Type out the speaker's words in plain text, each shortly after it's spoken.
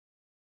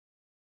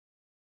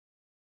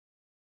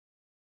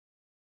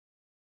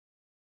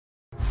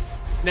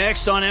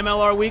Next on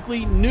MLR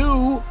Weekly,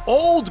 new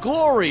Old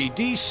Glory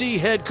DC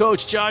head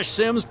coach Josh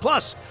Sims,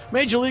 plus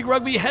Major League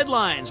Rugby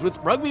headlines with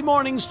Rugby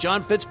Mornings'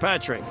 John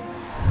Fitzpatrick.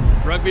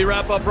 Rugby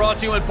Wrap-Up brought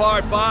to you in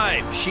part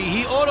by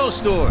Sheehy Auto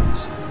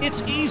Stores.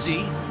 It's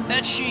easy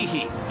at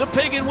Sheehy. The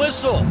Pig and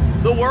Whistle,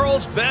 the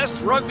world's best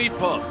rugby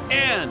pub.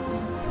 And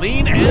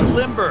Lean and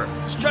Limber,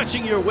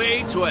 stretching your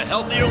way to a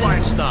healthier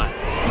lifestyle.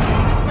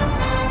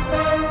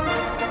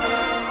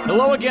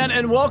 Hello again,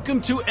 and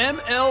welcome to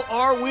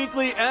MLR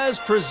Weekly as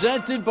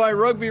presented by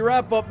Rugby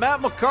Wrap-Up.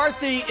 Matt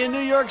McCarthy in New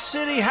York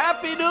City.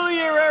 Happy New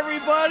Year,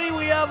 everybody.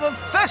 We have a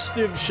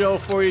festive show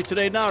for you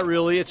today. Not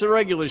really. It's a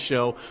regular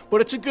show,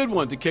 but it's a good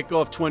one to kick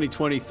off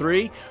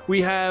 2023.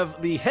 We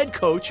have the head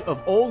coach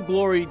of Old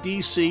Glory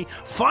DC.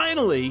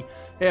 Finally,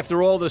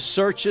 after all the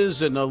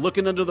searches and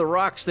looking under the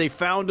rocks, they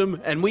found him,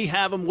 and we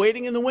have him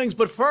waiting in the wings.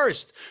 But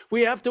first,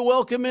 we have to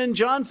welcome in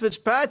John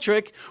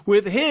Fitzpatrick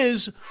with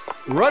his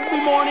Rugby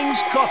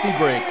Mornings Coffee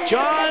Break.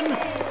 John,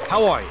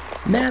 how are you?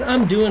 Matt,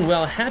 I'm doing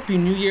well. Happy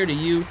New Year to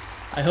you.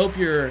 I hope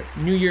your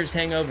New Year's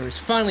hangover has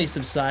finally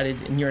subsided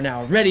and you're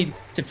now ready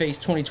to face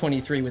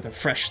 2023 with a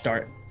fresh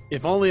start.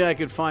 If only I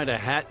could find a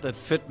hat that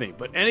fit me.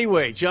 But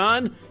anyway,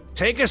 John,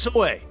 take us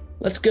away.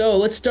 Let's go.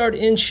 Let's start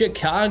in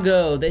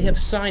Chicago. They have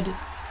signed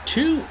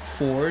 2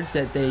 forwards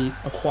that they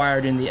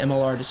acquired in the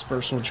MLR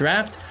dispersal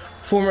draft.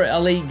 Former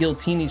LA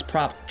Giltinis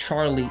prop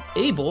Charlie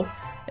Abel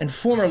and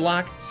former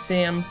lock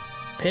Sam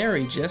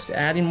Perry, just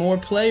adding more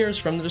players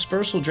from the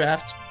dispersal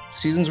draft.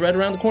 Season's right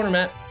around the corner,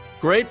 Matt.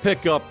 Great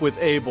pickup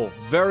with Abel.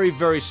 Very,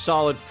 very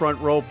solid front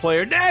row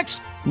player.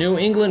 Next! New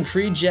England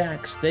Free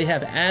Jacks. They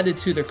have added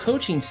to their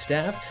coaching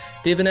staff.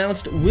 They've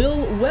announced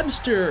Will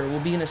Webster will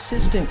be an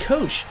assistant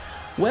coach.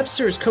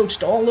 Webster has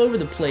coached all over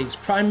the place,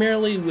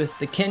 primarily with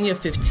the Kenya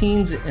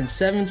 15s and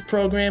 7s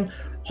program,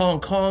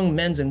 Hong Kong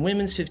men's and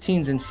women's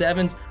 15s and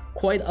 7s.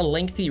 Quite a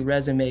lengthy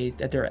resume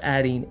that they're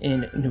adding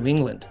in New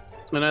England.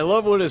 And I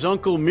love what his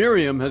uncle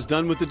Miriam has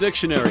done with the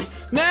dictionary.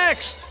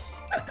 Next!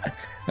 That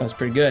was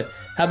pretty good.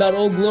 How about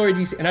Old Glory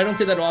DC? And I don't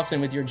say that often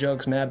with your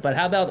jokes, Matt, but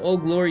how about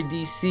Old Glory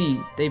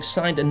DC? They've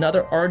signed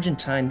another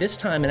Argentine, this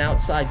time an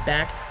outside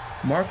back,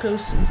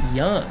 Marcos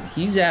Young.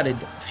 He's added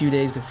a few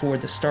days before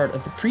the start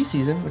of the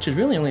preseason, which is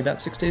really only about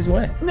 6 days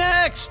away.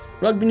 Next!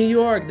 Rugby New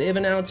York, they have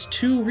announced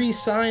 2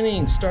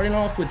 re-signings, starting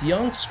off with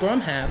young scrum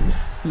half,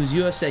 who's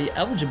USA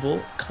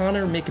eligible,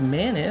 Connor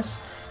McManus.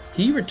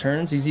 He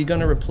returns. Is he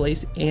going to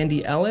replace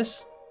Andy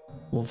Ellis?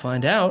 We'll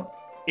find out.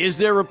 Is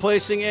there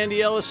replacing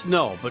Andy Ellis?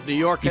 No, but New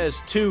York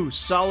has 2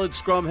 solid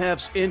scrum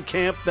halves in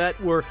camp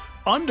that were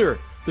under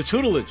the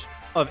tutelage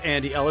of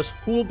Andy Ellis,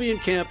 who will be in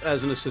camp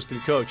as an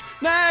assistant coach.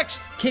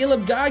 Next!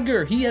 Caleb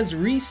Geiger, he has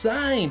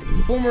re-signed.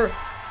 Former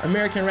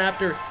American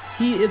Raptor,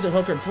 he is a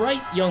hooker.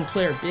 Bright young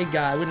player, big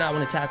guy. I would not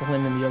want to tackle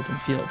him in the open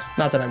field.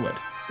 Not that I would.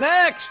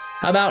 Next!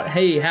 How about,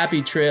 hey,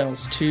 happy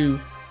trails to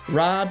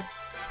Rob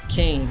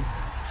Kane,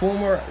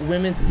 former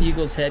Women's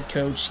Eagles head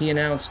coach. He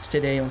announced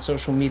today on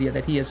social media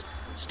that he has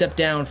stepped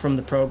down from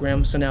the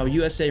program. So now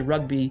USA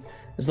Rugby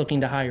is looking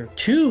to hire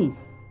 2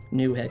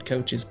 new head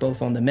coaches,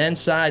 both on the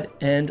men's side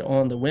and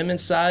on the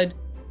women's side.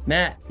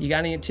 Matt, you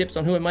got any tips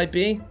on who it might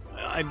be?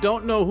 I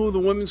don't know who the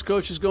women's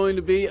coach is going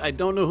to be. I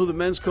don't know who the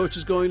men's coach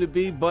is going to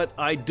be, but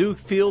I do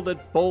feel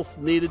that both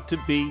needed to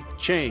be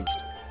changed.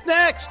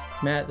 Next!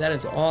 Matt, that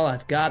is all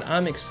I've got.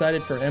 I'm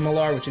excited for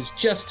MLR, which is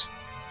just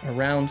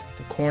around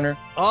the corner.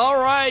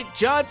 All right,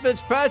 John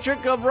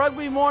Fitzpatrick of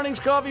Rugby Mornings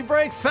Coffee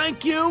Break,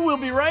 thank you. We'll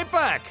be right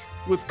back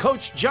with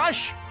Coach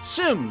Josh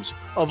Sims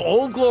of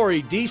Old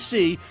Glory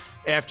DC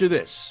after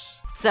this.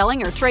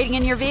 Selling or trading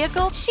in your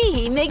vehicle?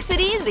 Sheehy makes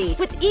it easy.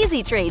 With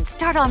Easy Trade,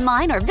 start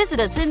online or visit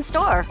us in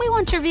store. We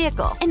want your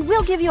vehicle, and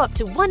we'll give you up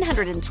to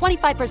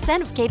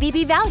 125% of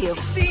KBB value.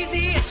 It's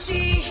easy at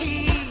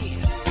Sheehy.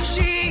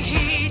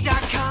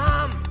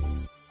 Sheehy.com.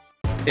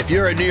 If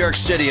you're in New York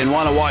City and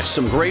want to watch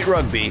some great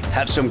rugby,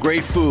 have some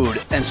great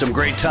food, and some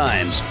great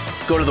times,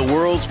 go to the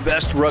world's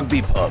best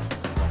rugby pub,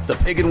 the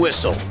Pig and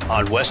Whistle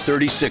on West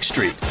 36th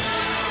Street.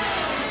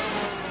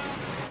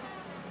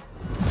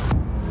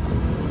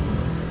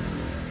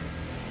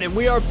 And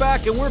we are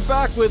back, and we're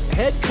back with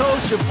head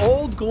coach of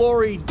Old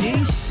Glory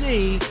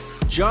DC,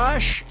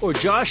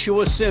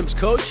 Joshua Sims.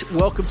 Coach,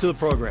 welcome to the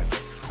program.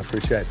 I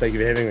appreciate it. Thank you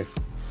for having me.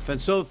 And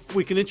so if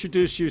we can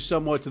introduce you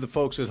somewhat to the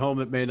folks at home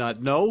that may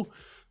not know,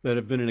 that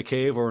have been in a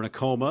cave or in a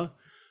coma.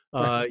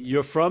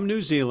 You're from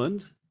New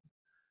Zealand.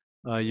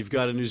 You've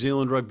got a New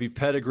Zealand rugby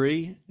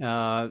pedigree,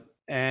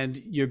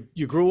 and you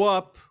grew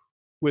up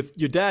with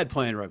your dad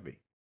playing rugby.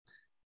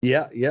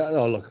 Yeah.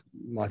 Oh, look,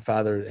 my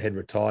father had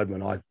retired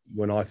when I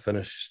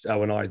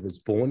was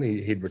born.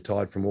 He'd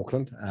retired from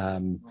Auckland,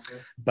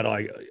 but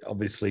I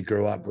obviously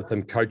grew up with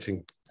him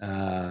coaching.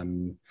 So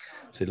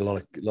did a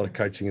lot of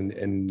coaching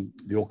in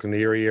the Auckland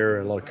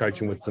area, a lot of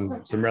coaching with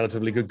some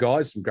relatively good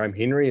guys, some Graham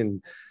Henry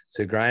and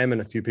Sir Graham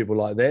and a few people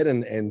like that.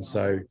 And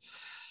so,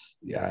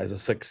 yeah, as a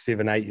 6,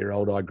 7,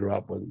 8-year-old, I grew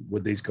up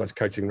with these guys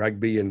coaching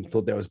rugby and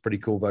thought that was a pretty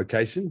cool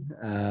vocation.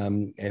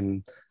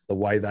 And the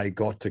way they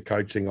got to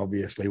coaching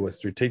obviously was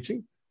through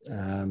teaching.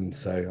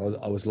 So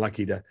I was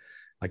lucky to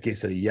I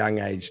guess, at a young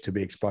age to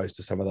be exposed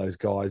to some of those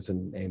guys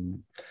and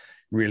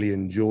really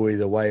enjoy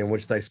the way in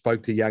which they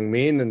spoke to young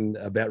men and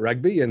about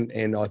rugby.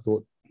 And I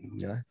thought,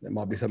 that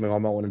might be something I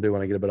might want to do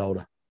when I get a bit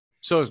older.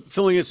 So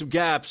filling in some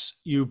gaps,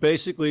 you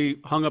basically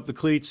hung up the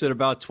cleats at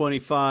about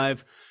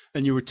 25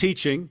 and you were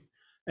teaching,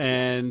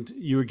 and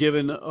you were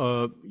given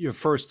your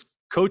first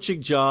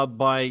coaching job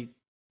by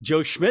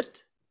Joe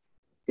Schmidt.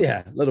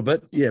 Yeah, a little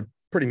bit. Yeah,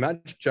 pretty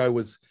much.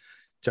 Joe's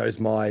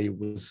my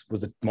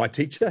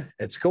teacher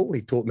at school.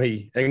 He taught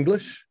me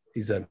English.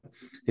 He's an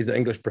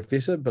English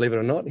professor, believe it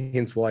or not.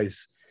 Hence why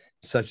he's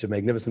such a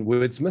magnificent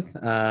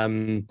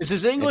wordsmith. Is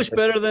his English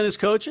better than his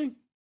coaching?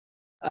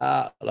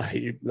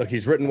 Look,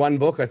 he's written one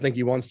book. I think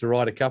he wants to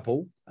write a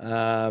couple.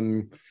 But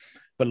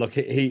look,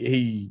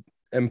 he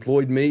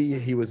employed me.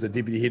 He was a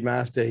deputy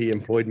headmaster. He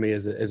employed me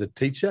as a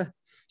teacher.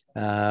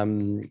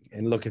 And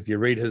look, if you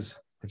read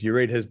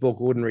his book,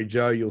 Ordinary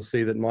Joe, you'll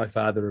see that my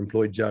father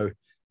employed Joe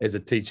as a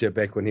teacher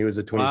back when he was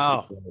a 22.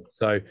 Wow.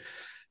 So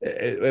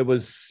it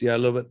was a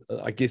little bit,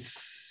 I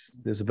guess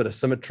there's a bit of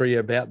symmetry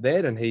about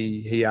that. And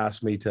he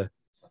asked me to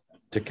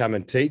come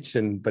and teach,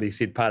 but he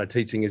said part of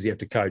teaching is you have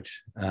to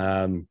coach,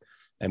 and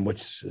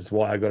which is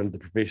why I got into the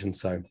profession.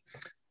 So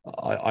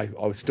I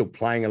was still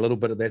playing a little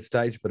bit at that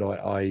stage, but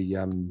I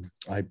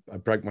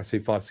broke my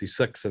C5,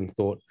 C6 and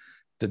thought,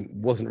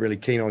 wasn't really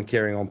keen on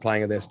carrying on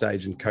playing at that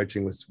stage, and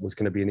coaching was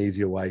going to be an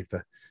easier way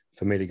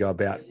for me to go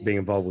about being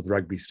involved with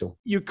rugby still.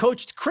 You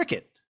coached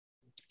cricket.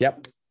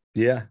 Yep.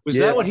 Yeah. Was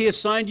that what he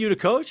assigned you to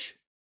coach?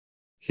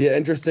 Yeah.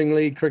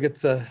 Interestingly,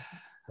 cricket's a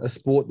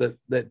sport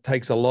that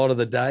takes a lot of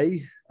the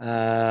day.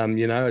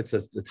 It's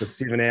a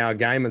 7-hour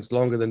game. It's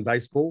longer than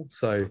baseball.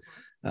 So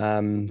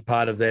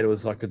part of that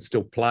was I could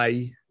still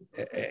play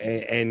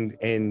and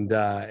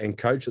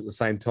coach at the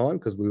same time,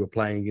 because we were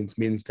playing against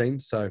men's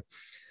teams. So,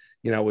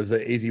 it was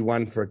an easy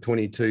one for a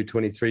 22,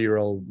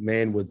 23-year-old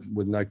man with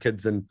no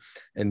kids and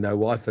no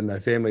wife and no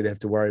family to have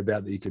to worry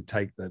about, that you could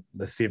take the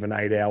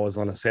 7-8 hours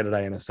on a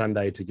Saturday and a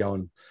Sunday to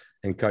go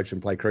and coach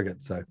and play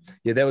cricket. So,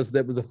 yeah, that was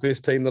the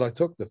first team that I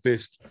took. The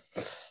first,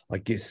 I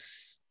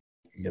guess,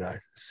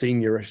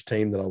 seniorish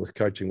team that I was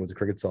coaching was a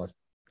cricket side.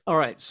 All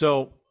right.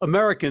 So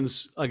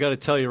Americans, I got to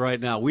tell you right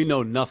now, we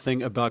know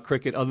nothing about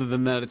cricket other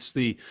than that it's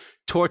the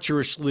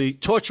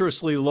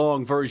torturously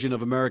long version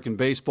of American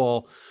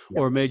baseball,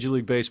 or Major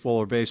League Baseball,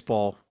 or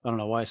baseball. I don't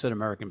know why I said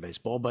American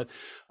baseball, but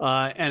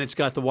and it's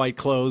got the white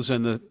clothes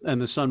and the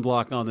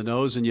sunblock on the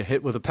nose, and you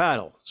hit with a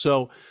paddle.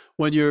 So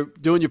when you're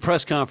doing your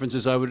press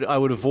conferences, I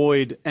would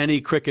avoid any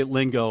cricket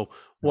lingo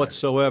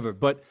whatsoever.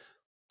 But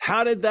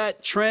how did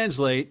that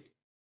translate,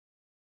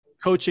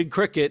 coaching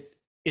cricket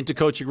into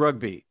coaching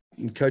rugby?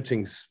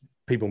 Coaching's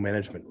people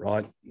management,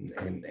 right?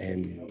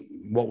 And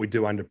what we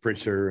do under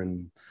pressure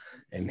and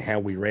how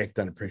we react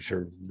under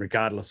pressure,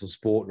 regardless of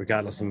sport,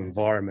 regardless of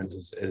environment,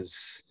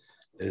 is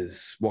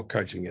what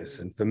coaching is.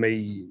 And for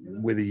me,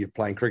 whether you're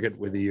playing cricket,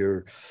 whether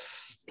you're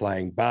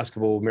playing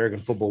basketball, American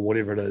football,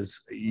 whatever it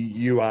is,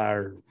 you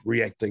are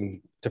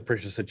reacting to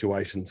pressure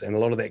situations. And a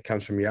lot of that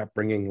comes from your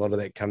upbringing. A lot of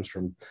that comes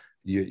from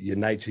your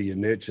nature, your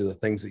nurture, the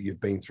things that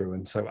you've been through.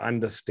 And so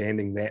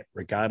understanding that,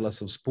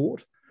 regardless of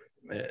sport,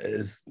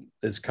 is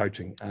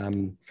coaching.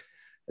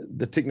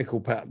 The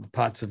technical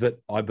parts of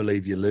it, I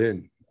believe you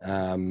learn.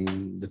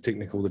 The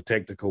technical, the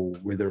tactical,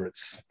 whether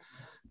it's,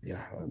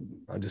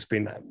 I just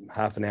spent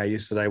half an hour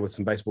yesterday with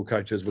some baseball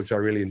coaches, which I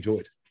really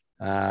enjoyed.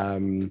 That's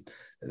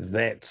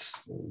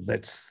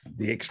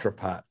the extra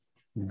part.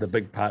 The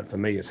big part for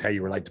me is how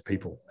you relate to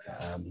people.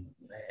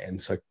 And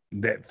so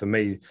that for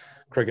me,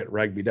 cricket,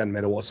 rugby, doesn't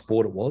matter what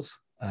sport it was.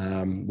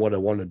 What I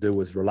want to do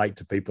is relate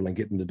to people and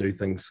get them to do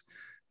things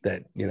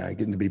that, get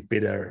them to be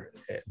better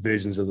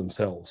versions of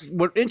themselves.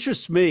 What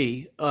interests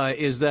me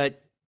is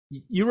that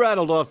you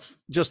rattled off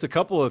just a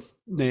couple of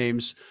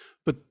names,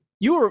 but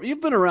you've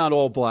been around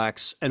All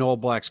Blacks and All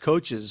Blacks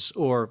coaches,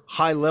 or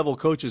high-level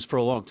coaches, for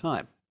a long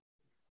time.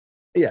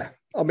 Yeah,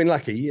 I've been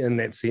lucky in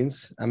that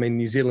sense. I mean,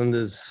 New Zealand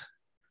is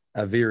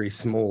a very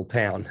small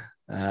town.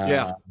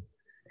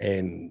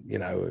 And,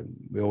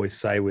 we always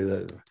say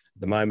we're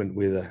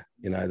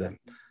the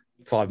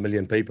 5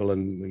 million people,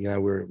 and,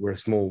 we're a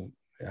small,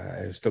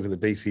 let's look at the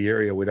DC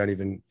area. We don't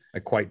even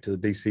equate to the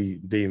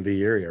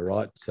DMV area,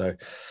 right? So,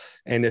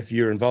 and if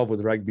you're involved with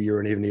rugby, you're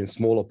an even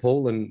smaller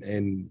pool,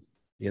 and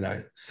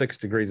 6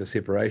 degrees of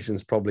separation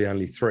is probably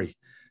only 3.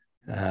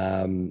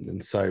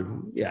 And so,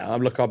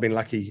 I've been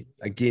lucky.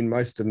 Again,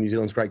 most of New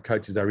Zealand's great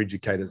coaches are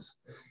educators,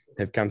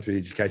 have come through the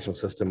educational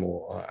system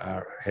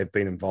or have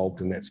been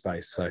involved in that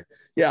space. So,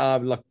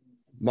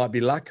 might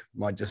be luck,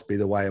 might just be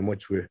the way in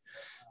which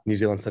New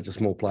Zealand's such a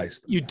small place.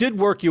 You did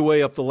work your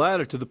way up the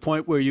ladder to the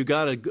point where you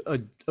got a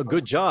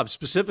good job,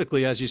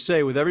 specifically, as you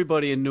say, with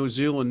everybody in New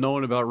Zealand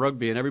knowing about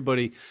rugby and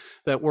everybody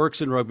that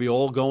works in rugby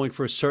all going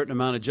for a certain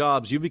amount of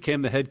jobs. You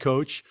became the head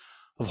coach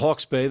of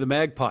Hawke's Bay, the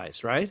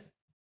Magpies, right?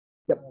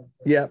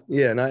 Yep.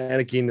 Yeah.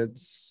 And again,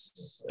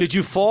 it's... Did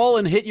you fall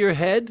and hit your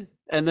head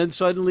and then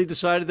suddenly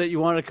decided that you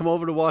wanted to come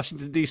over to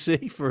Washington,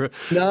 D.C. for...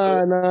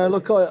 No.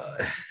 Look,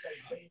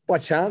 by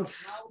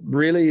chance,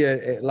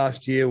 really,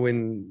 last year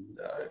when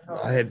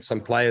I had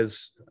some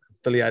players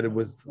affiliated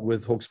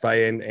with Hawke's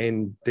Bay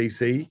and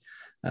DC,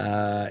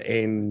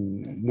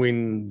 and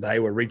when they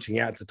were reaching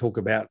out to talk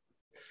about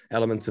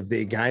elements of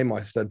their game,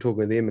 I started talking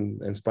with them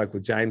and spoke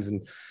with James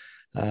and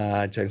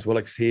James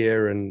Willicks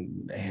here,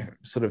 and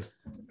sort of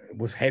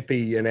was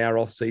happy in our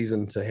off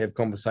season to have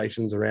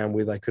conversations around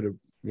where they could have,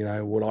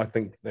 what I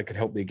think they could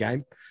help their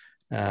game.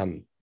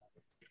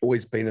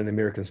 Always been an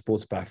American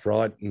sports buff,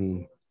 right?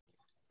 And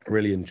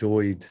really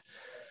enjoyed,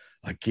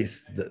 I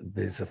guess, that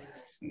there's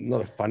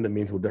not a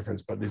fundamental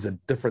difference, but there's a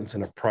difference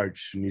in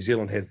approach. New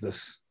Zealand has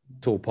this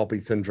tall poppy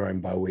syndrome,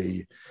 by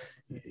where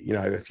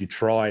if you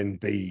try and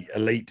be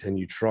elite and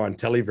you try and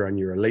tell everyone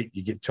you're elite,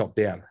 you get chopped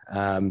down.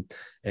 And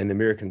the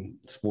American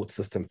sports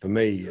system, for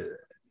me,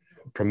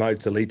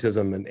 promotes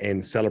elitism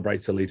and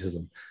celebrates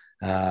elitism.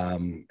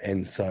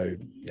 And so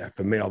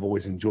for me, I've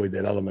always enjoyed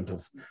that element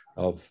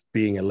of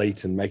being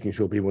elite and making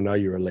sure people know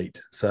you're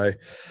elite. So,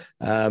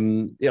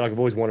 I've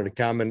always wanted to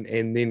come and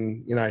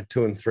then,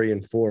 2 and 3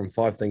 and 4 and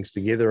 5 things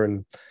together,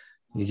 and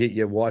you get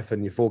your wife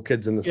and your 4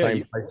 kids in the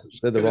same place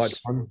at the right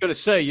time. I'm going to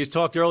say, you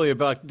talked earlier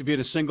about being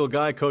a single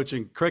guy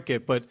coaching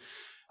cricket, but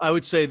I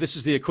would say this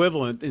is the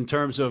equivalent in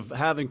terms of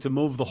having to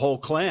move the whole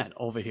clan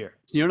over here.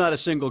 You're not a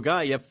single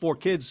guy. You have 4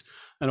 kids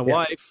and a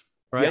wife,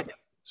 right? Yeah.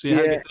 So you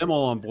have to get them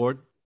all on board.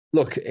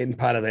 Look, and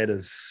part of that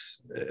is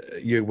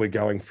we're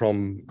going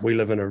from, we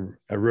live in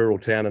a rural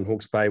town in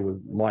Hawke's Bay, we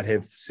might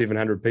have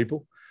 700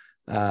 people,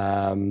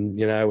 and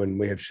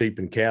we have sheep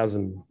and cows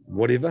and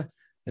whatever.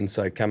 And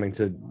so coming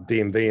to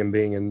DMV and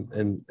being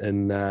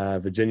in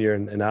Virginia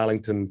and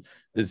Arlington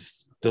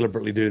is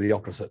deliberately do the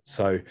opposite.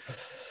 So,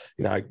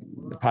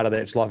 part of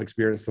that's life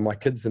experience for my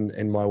kids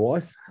and my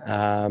wife.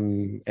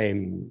 And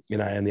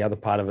the other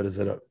part of it is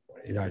that,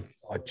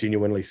 I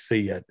genuinely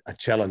see a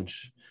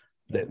challenge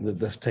that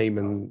this team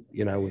and,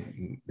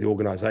 the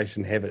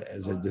organisation have it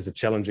as there's a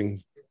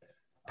challenging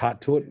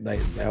part to it. They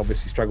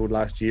obviously struggled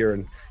last year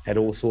and had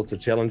all sorts of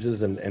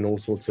challenges and all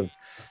sorts of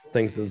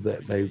things that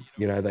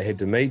they had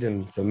to meet.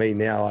 And for me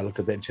now, I look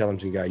at that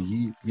challenge and go,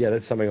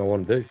 that's something I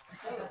want to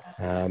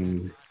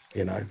do.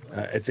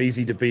 It's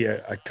easy to be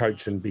a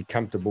coach and be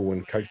comfortable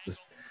and coach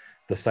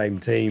the same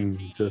team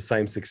to the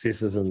same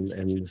successes and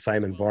the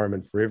same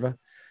environment forever.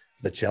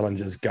 The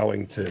challenge is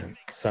going to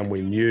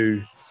somewhere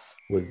new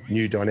with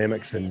new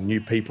dynamics and new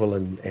people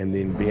and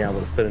then being able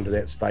to fit into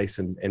that space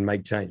and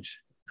make change.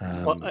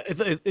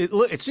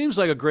 It seems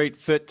like a great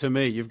fit to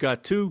me. You've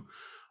got 2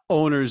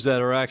 owners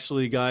that are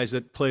actually guys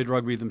that played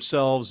rugby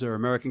themselves. They're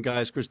American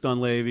guys, Chris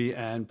Dunleavy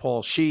and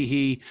Paul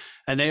Sheehy,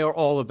 and they are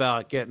all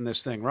about getting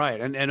this thing right.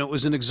 And it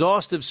was an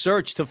exhaustive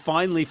search to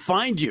finally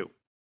find you.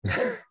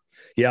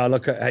 Yeah,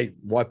 look, hey,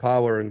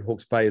 Waipawa and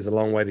Hawke's Bay is a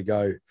long way to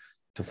go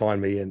to find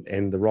me,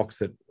 and the rocks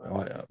that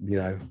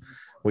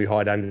we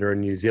hide under in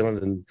New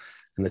Zealand and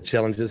the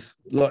challenges.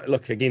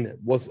 Look again,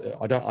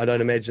 I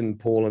don't imagine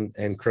Paul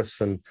and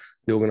Chris and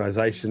the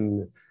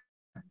organisation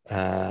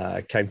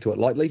came to it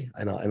lightly,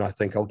 and I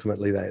think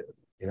ultimately they,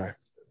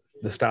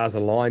 the stars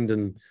aligned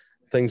and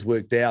things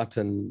worked out,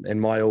 and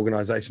my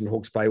organisation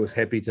Hawke's Bay was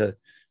happy to,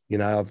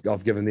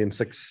 I've given them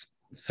six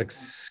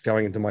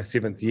going into my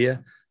 7th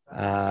year.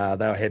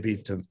 They were happy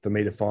for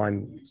me to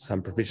find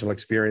some professional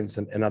experience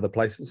in other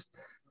places,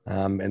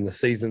 and the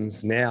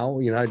seasons now,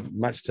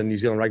 much to New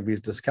Zealand Rugby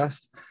has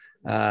discussed.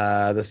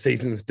 The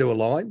seasons do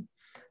align.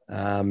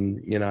 Our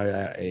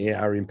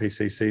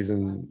NPC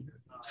season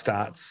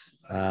starts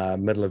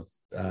middle of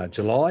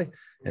July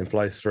and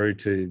flows through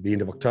to the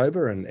end of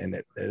October, and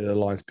it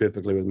aligns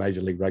perfectly with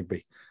Major League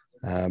Rugby.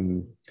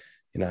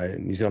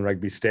 New Zealand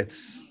Rugby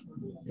stats,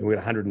 we've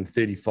got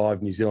 135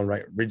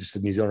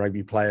 registered New Zealand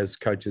Rugby players,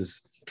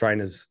 coaches,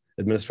 trainers,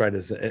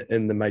 administrators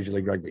in the Major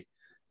League Rugby,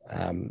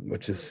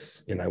 which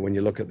is, when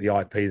you look at the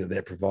IP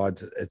that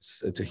provides,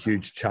 it's a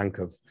huge chunk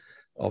of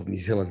New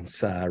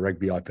Zealand's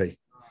rugby IP.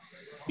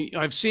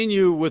 I've seen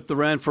you with the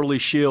Ranfurly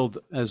Shield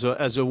as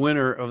a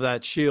winner of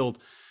that shield.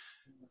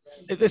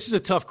 This is a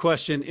tough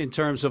question in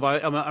terms of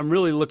I'm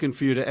really looking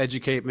for you to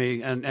educate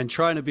me and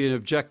trying to be an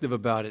objective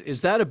about it.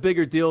 Is that a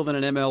bigger deal than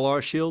an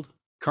MLR Shield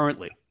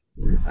currently?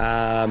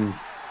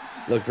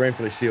 Look, the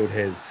Ranfurly Shield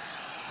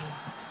has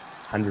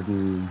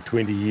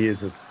 120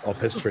 years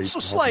of history. So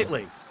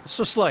slightly.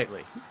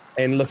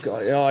 And look,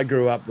 I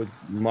grew up with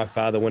my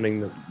father winning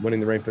the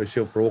Ranfurly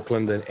Shield for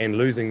Auckland and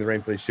losing the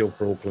Ranfurly Shield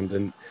for Auckland,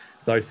 and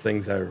those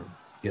things are,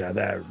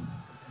 they're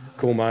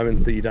cool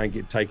moments that you don't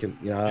get taken.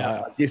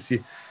 I guess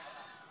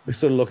we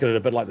sort of look at it a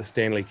bit like the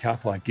Stanley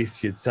Cup. I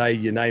guess you'd say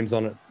your name's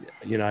on it,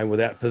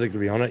 without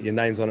physically on it, your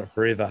name's on it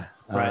forever.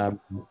 Right.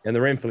 And the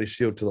Ranfurly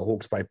Shield to the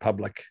Hawke's Bay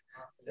public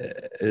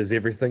is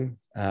everything.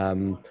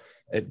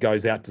 It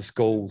goes out to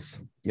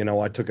schools.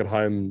 I took it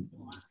home.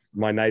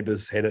 My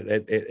neighbours had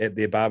it at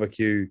their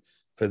barbecue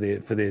for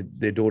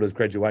their daughter's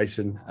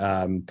graduation.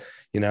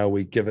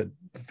 We give it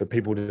for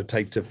people to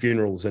take to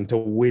funerals and to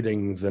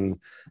weddings, and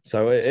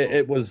so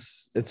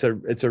it's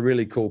a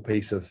really cool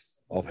piece of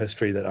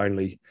history that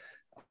only,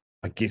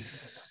 I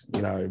guess,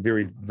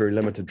 very, very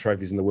limited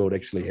trophies in the world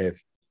actually have.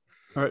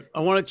 All right, I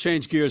want to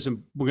change gears,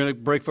 and we're going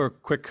to break for a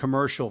quick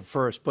commercial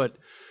first, but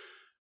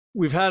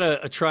We've had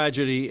a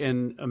tragedy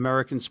in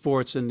American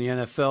sports in the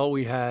NFL.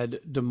 We had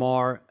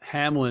Damar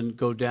Hamlin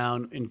go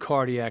down in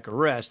cardiac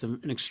arrest,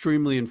 an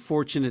extremely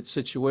unfortunate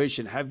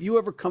situation. Have you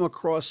ever come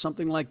across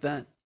something like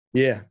that?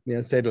 Yeah.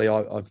 Sadly,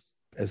 I've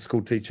as a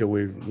school teacher,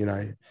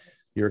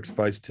 you're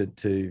exposed to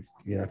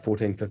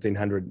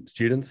 1,500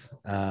 students,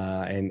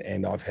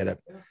 and I've had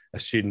a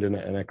student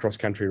in a cross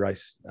country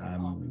race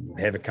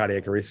have a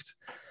cardiac arrest.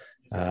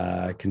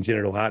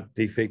 Congenital heart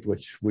defect,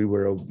 which we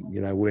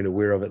weren't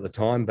aware of at the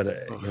time, but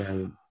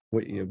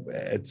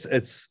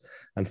it's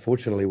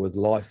unfortunately with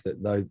life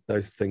that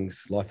those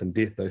things, life and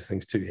death, those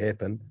things too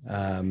happen.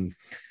 And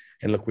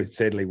look,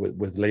 sadly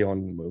with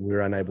Leon, we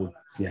were unable.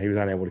 He was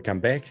unable to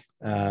come back.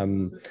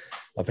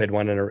 I've had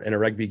one in a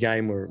rugby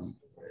game where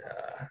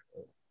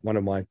one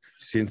of my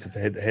students have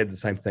had the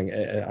same thing.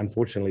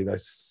 Unfortunately,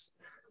 those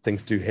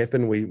things do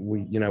happen.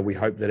 We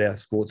hope that our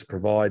sports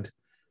provide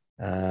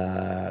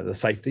the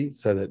safety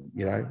so that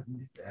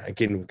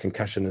again,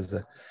 concussion is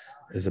a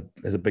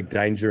big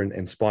danger,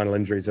 and spinal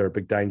injuries are a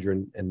big danger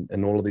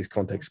in all of these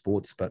contact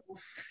sports. But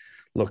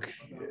look,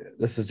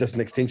 this is just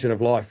an extension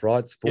of life,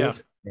 right?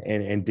 Sport.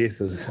 And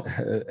death is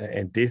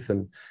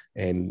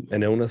and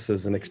illness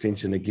is an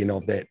extension again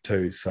of that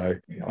too. So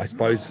I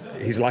suppose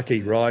he's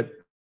lucky, right?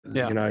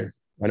 Yeah.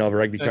 I know of a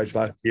rugby coach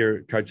last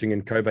year coaching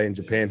in Kobe in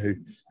Japan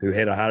who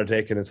had a heart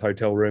attack in his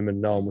hotel room and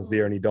no one was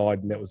there and he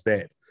died, and that was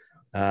that.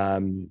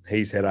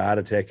 He's had a heart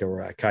attack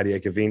or a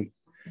cardiac event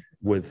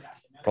with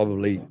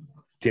probably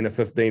 10 or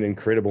 15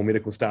 incredible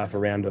medical staff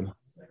around him.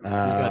 You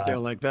got there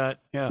like that.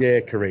 Yeah,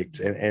 correct.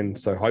 And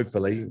so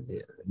hopefully,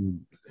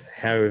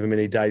 however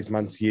many days,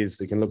 months, years,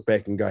 they can look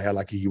back and go how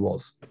lucky he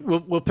was.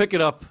 We'll pick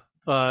it up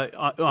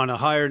on a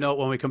higher note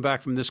when we come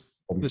back from this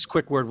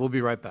quick word. We'll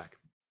be right back.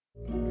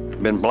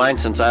 Been blind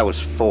since I was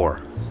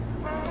 4,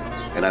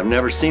 and I've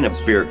never seen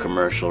a beer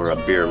commercial or a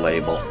beer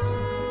label.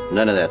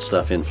 None of that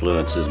stuff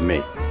influences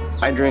me.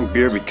 I drink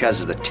beer because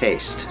of the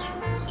taste,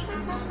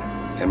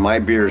 and my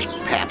beer is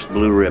Pabst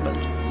Blue Ribbon.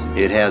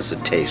 It has the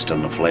taste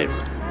and the flavor.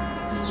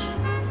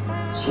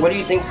 What do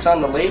you think's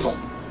on the label?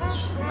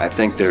 I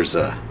think there's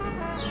a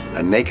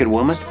naked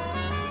woman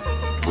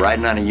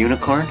riding on a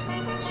unicorn,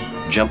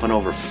 jumping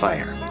over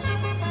fire.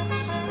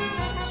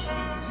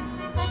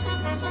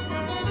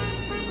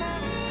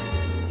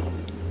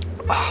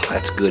 Oh,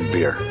 that's good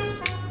beer.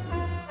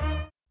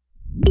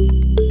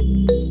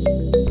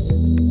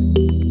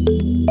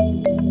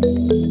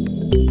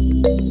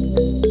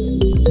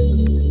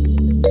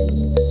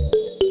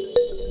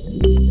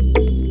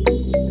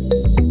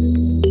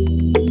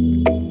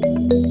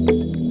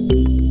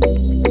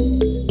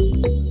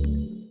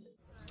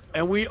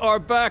 And we are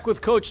back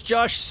with Coach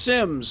Josh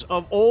Sims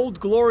of Old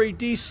Glory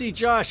DC.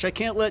 Josh, I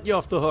can't let you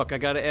off the hook. I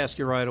got to ask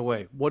you right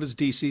away. What does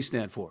DC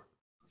stand for?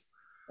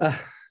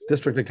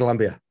 District of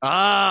Columbia.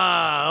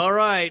 All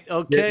right.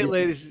 Okay,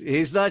 ladies.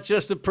 He's not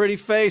just a pretty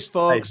face,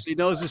 folks. He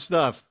knows his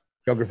stuff.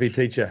 Geography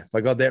teacher. If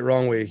I got that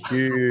wrong, we're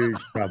huge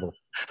trouble.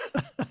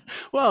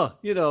 Well,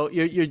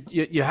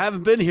 you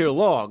haven't been here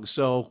long,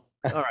 so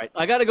all right.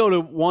 I got to go to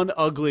one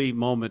ugly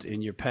moment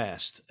in your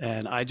past,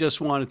 and I just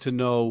wanted to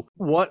know,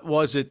 what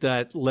was it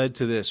that led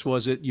to this?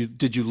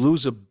 Did you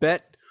lose a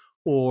bet,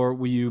 or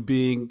were you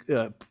being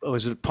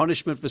was it a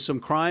punishment for some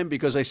crime?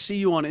 Because I see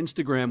you on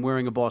Instagram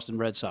wearing a Boston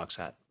Red Sox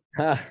hat.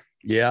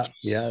 Yeah.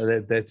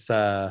 That's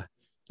an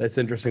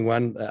interesting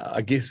one.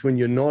 I guess when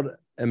you're not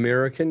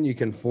American, you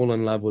can fall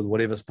in love with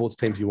whatever sports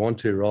teams you want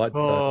to, right?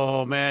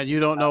 Oh, man, you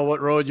don't know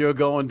what road you're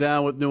going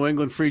down with New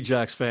England Free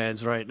Jacks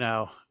fans right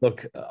now.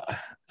 Look,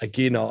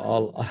 again,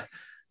 I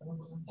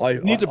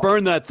need to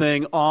burn that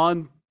thing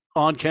on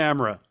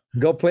camera.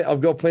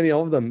 I've got plenty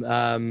of them.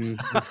 That's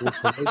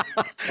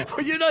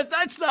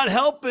not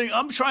helping.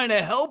 I'm trying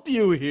to help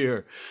you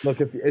here.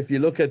 Look, if you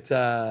look at,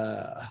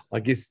 I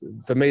guess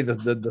for me,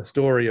 the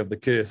story of the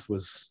curse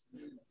was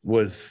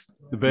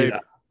the baby.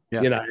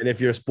 And if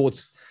you're a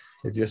sports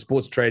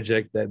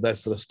tragic, that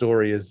sort of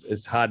story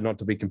is hard not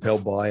to be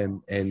compelled by.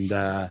 And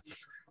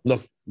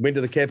look, went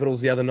to the Capitals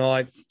the other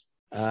night.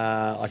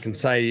 I can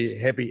say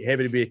happy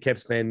to be a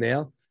Caps fan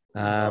now.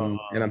 And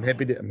I'm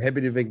happy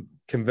to be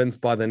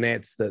convinced by the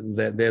Nats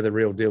that they're the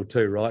real deal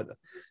too, right?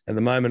 At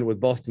the moment,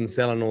 with Boston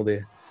selling all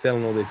their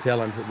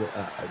talent,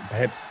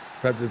 perhaps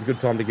it's a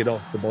good time to get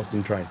off the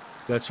Boston train.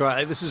 That's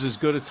right. This is as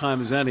good a time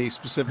as any,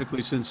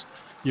 specifically since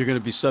you're going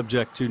to be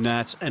subject to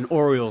Nats and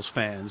Orioles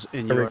fans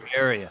in your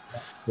area.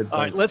 All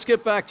right, let's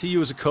get back to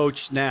you as a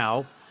coach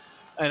now.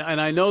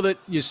 And I know that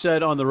you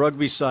said on the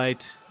rugby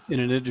site in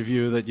an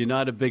interview that you're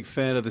not a big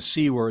fan of the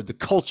C word, the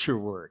culture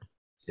word.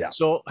 Yeah.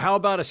 So how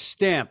about a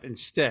stamp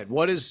instead?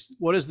 What is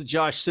the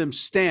Josh Sims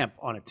stamp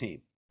on a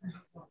team?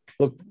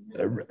 Look,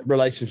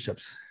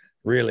 relationships,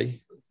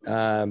 really.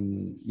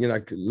 Learning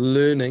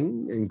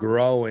and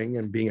growing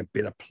and being a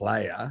better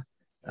player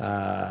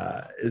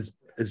is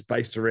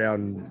based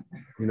around,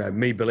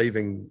 me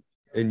believing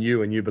in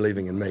you and you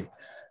believing in me.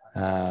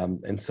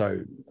 And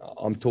so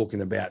I'm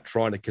talking about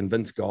trying to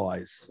convince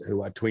guys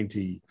who are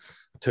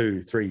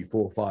 22, 3,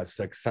 4, 5,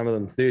 6, some of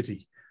them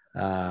 30,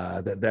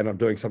 that they're not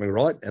doing something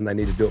right and they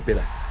need to do it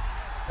better.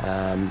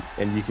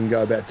 And you can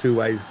go about two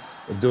ways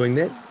of doing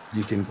that.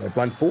 You can go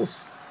blunt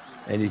force,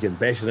 and you can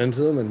bash it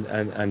into them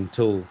and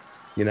until,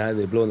 you know,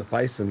 they're blue in the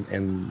face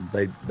and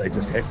they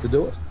just have to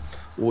do it.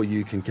 Or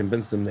you can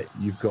convince them that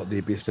you've got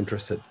their best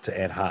interest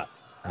at heart,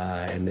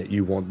 and that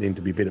you want them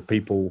to be better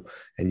people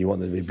and you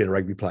want them to be better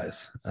rugby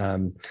players.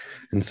 And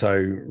so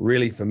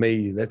really for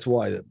me, that's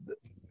why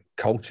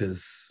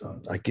culture's,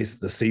 I guess,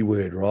 the C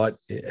word, right?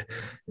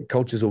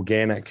 Culture's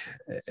organic.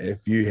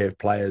 If you have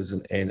players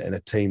and a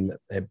team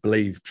that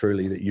believe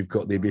truly that you've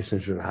got their best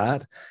interest at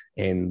heart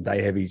and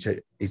they have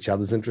each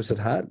other's interest at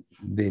heart,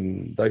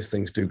 then those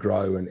things do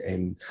grow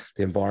and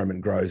the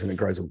environment grows and it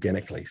grows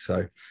organically.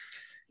 So,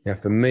 you know,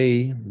 for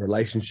me,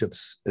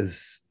 relationships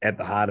is at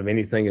the heart of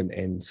anything,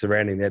 and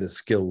surrounding that is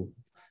skill.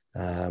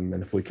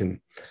 And if we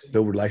can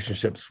build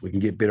relationships, we can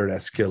get better at our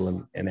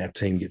skill, and our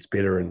team gets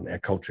better and our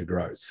culture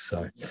grows.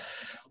 So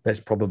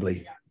that's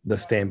probably the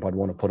stamp I'd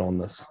want to put on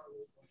this.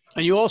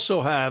 And you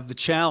also have the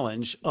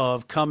challenge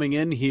of coming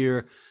in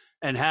here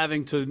and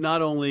having to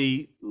not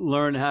only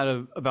learn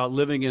about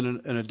living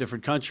in a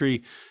different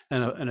country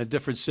and a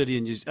different city,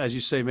 and as you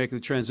say, making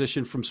the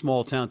transition from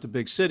small town to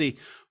big city,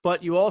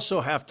 but you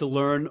also have to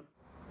learn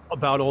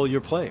about all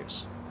your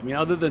players. I mean,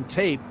 other than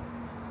tape,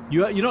 you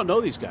don't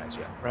know these guys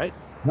yet, right?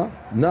 No.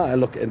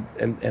 Look,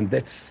 and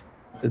that's,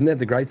 isn't that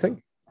the great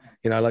thing?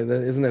 You know, like,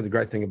 isn't that the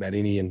great thing about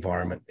any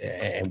environment?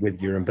 And whether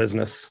you're in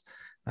business,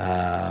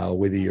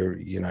 whether you're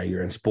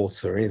in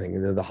sports or anything,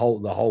 the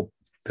whole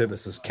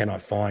purpose is, can I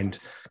find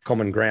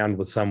common ground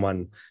with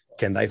someone?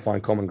 Can they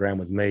find common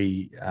ground with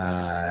me?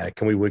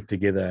 Can we work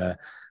together?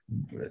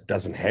 It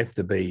doesn't have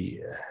to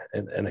be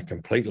in a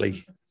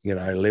completely, you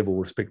know, level,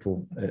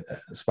 respectful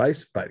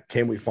space, but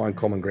can we find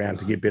common ground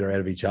to get better out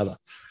of each other?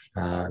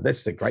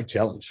 That's the great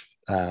challenge.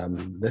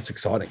 That's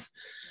exciting,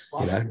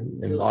 you know.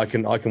 And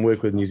I can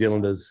work with New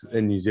Zealanders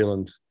in New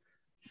Zealand,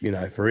 you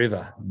know,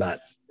 forever.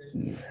 But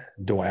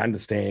do I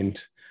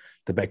understand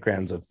the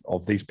backgrounds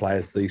of these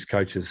players, these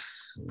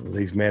coaches,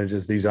 these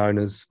managers, these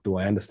owners? Do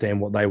I understand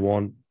what they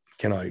want?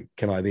 Can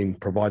I then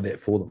provide that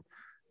for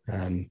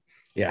them?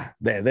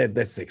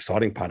 That's the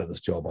exciting part of this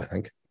job, I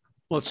think.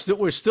 Well,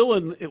 we're still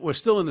in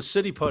the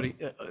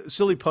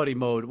silly putty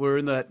mode. We're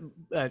in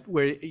that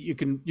where you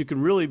can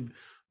really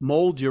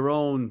mold your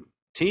own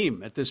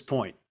team at this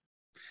point.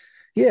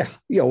 Yeah,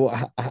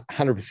 well,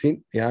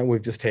 100%. You know,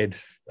 we've just had,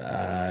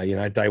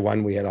 day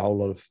one, we had a whole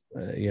lot of,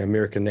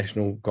 American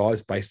national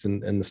guys based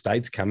in the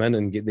States come in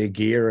and get their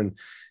gear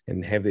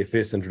and have their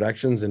first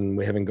introductions. And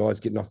we're having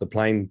guys getting off the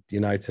plane, you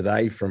know,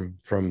 today from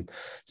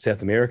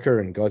South America,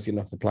 and guys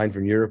getting off the plane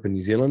from Europe and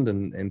New Zealand.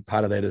 And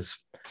part of that is,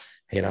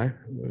 you know,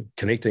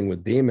 connecting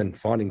with them and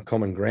finding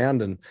common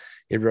ground, and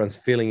everyone's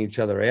feeling each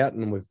other out.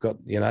 And we've got,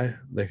 you know,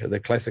 the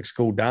classic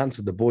school dance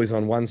with the boys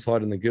on one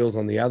side and the girls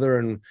on the other.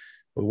 And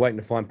we're waiting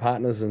to find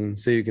partners and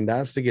see who can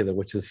dance together,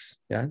 which is,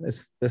 yeah,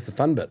 that's the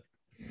fun bit.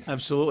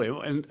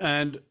 Absolutely.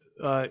 And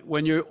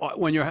when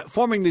you're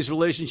forming these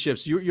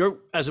relationships, you're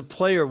as a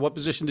player, what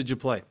position did you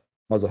play?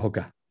 I was a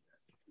hooker,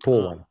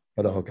 poor one,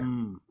 but a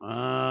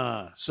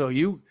hooker. So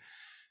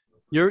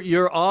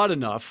you're odd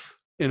enough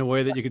in a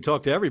way that you can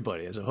talk to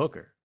everybody as a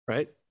hooker,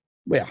 right?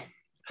 Well,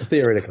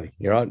 theoretically,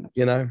 you're right.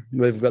 You know,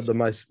 we've got the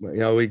most, you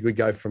know, we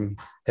go from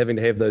having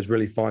to have those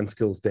really fine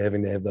skills to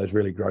having to have those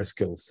really gross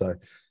skills. So,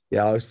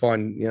 yeah, I always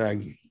find, you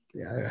know,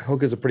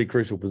 hooker's a pretty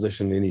crucial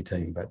position in any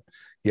team. But,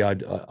 yeah,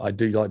 I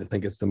do like to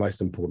think it's the most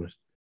important.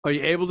 Are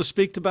you able to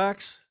speak to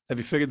backs? Have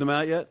you figured them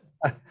out yet?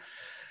 Look,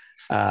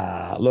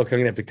 I'm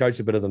going to have to coach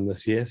a bit of them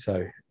this year.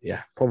 So,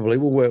 yeah, probably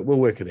we'll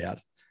work it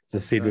out.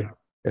 As I said,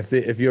 if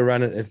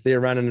they're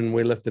running and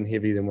we're lifting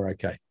heavy, then we're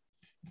okay.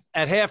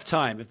 At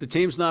halftime, if the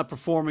team's not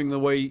performing the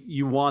way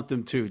you want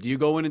them to, do you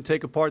go in and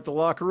take apart the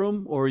locker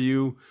room, or are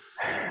you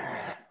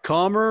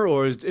calmer,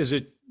 or is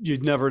it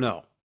you'd never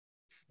know?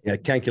 Yeah,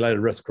 calculated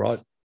risk, right?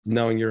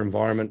 Knowing your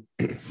environment,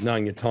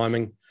 knowing your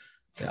timing.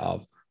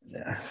 I've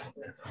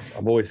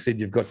always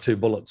said you've got two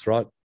bullets,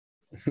 right?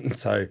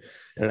 So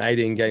in an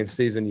 18-game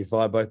season, you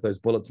fire both those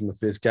bullets in the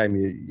first game.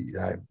 You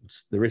know,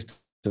 the rest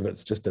of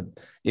it's just an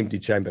empty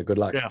chamber. Good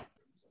luck.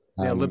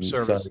 Yeah, lip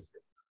service. So,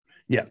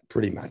 yeah,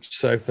 pretty much.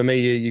 So for me,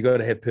 you got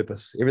to have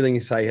purpose. Everything you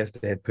say has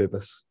to have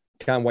purpose.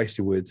 Can't waste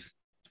your words.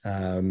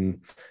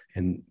 And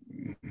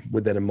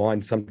with that in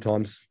mind,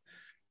 sometimes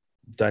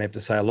don't have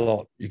to say a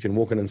lot. You can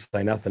walk in and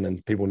say nothing,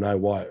 and people know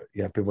why.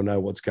 You know, people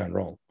know what's going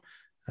wrong.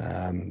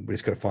 We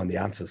just got to find the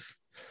answers.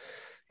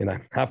 You know,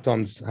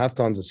 halftime's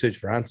a search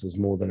for answers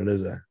more than it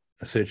is a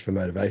search for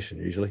motivation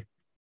usually.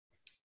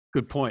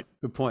 Good point.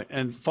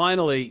 And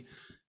finally,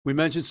 we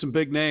mentioned some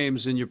big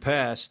names in your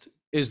past.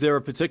 Is there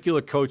a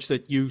particular coach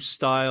that you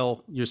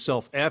style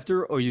yourself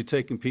after, or are you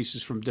taking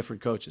pieces from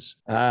different coaches?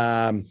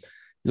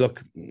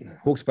 Look,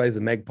 Hawke's Bay is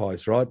the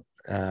Magpies, right?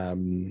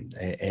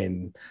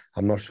 And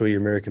I'm not sure your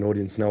American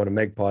audience know what a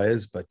magpie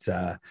is, but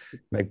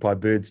magpie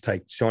birds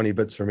take shiny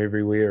bits from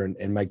everywhere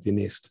and make their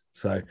nest.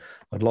 So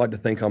I'd like to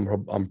think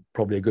I'm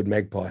probably a good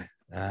magpie,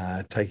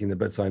 taking the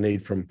bits I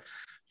need from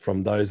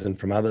those and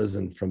from others,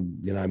 and from,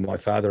 you know, my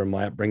father and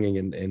my upbringing,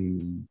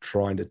 and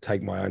trying to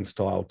take my own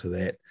style to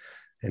that.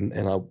 And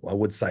I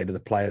would say to the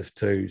players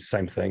too,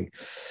 same thing.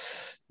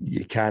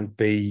 You can't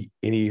be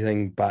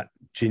anything but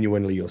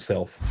genuinely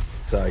yourself.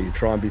 So you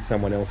try and be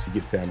someone else, you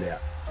get found out.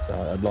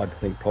 So I'd like to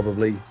think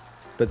probably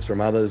bits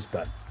from others,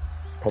 but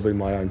probably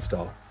my own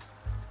style.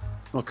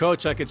 Well,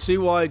 Coach, I could see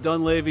why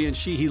Dunleavy and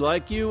Sheehy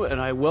like you, and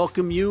I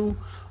welcome you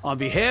on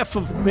behalf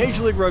of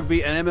Major League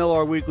Rugby and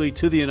MLR Weekly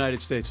to the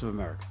United States of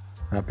America.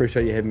 I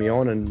appreciate you having me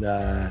on, and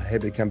happy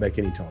to come back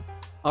anytime.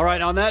 All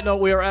right, on that note,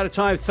 we are out of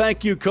time.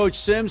 Thank you, Coach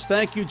Sims.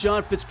 Thank you,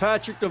 John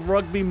Fitzpatrick of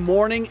Rugby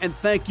Morning, and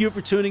thank you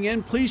for tuning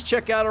in. Please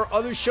check out our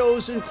other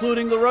shows,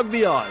 including the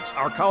Rugby Odds,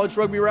 our College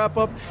Rugby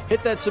Wrap-Up.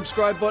 Hit that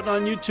subscribe button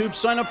on YouTube.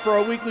 Sign up for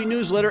our weekly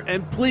newsletter,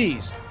 and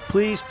please,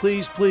 please,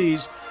 please,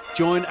 please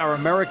join our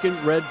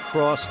American Red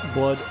Cross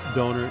Blood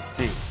Donor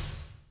Team.